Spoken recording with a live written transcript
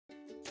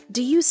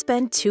Do you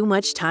spend too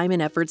much time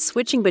and effort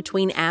switching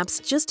between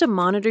apps just to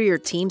monitor your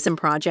teams and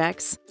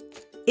projects?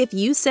 If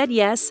you said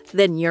yes,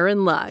 then you're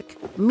in luck.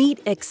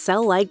 Meet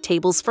Excel-like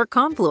tables for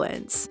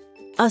Confluence,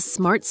 a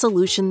smart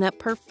solution that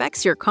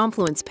perfects your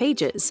Confluence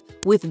pages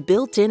with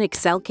built-in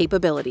Excel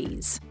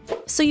capabilities,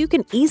 so you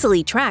can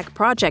easily track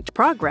project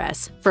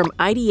progress from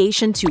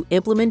ideation to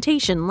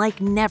implementation like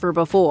never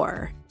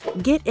before.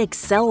 Get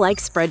Excel-like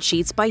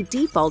spreadsheets by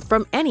default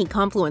from any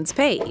Confluence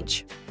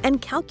page,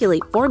 and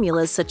calculate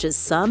formulas such as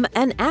sum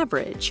and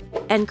average,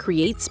 and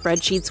create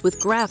spreadsheets with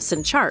graphs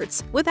and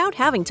charts without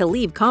having to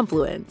leave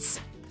Confluence.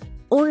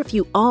 Or if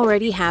you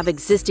already have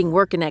existing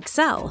work in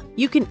Excel,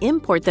 you can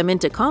import them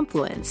into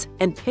Confluence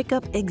and pick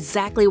up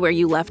exactly where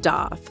you left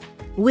off.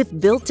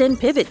 With built-in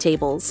pivot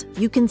tables,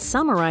 you can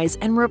summarize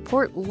and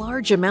report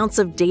large amounts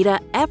of data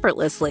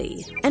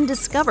effortlessly and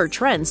discover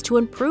trends to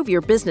improve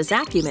your business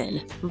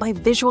acumen by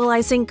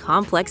visualizing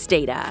complex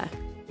data.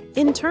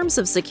 In terms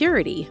of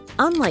security,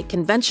 unlike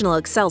conventional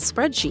Excel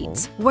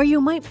spreadsheets, where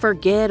you might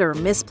forget or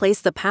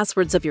misplace the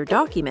passwords of your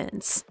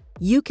documents,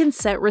 you can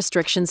set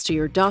restrictions to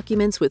your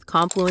documents with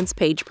Confluence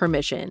Page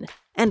Permission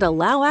and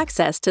allow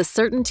access to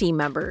certain team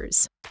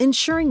members,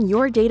 ensuring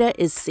your data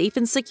is safe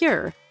and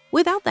secure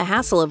without the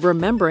hassle of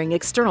remembering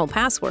external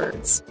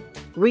passwords.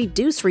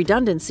 Reduce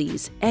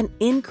redundancies and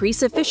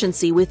increase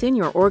efficiency within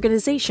your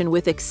organization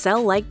with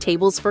Excel-like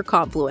tables for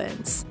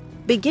Confluence.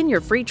 Begin your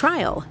free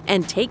trial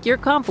and take your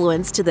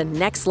Confluence to the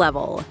next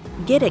level.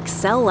 Get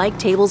Excel-like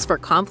tables for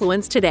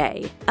Confluence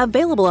today,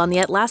 available on the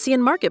Atlassian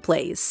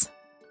Marketplace.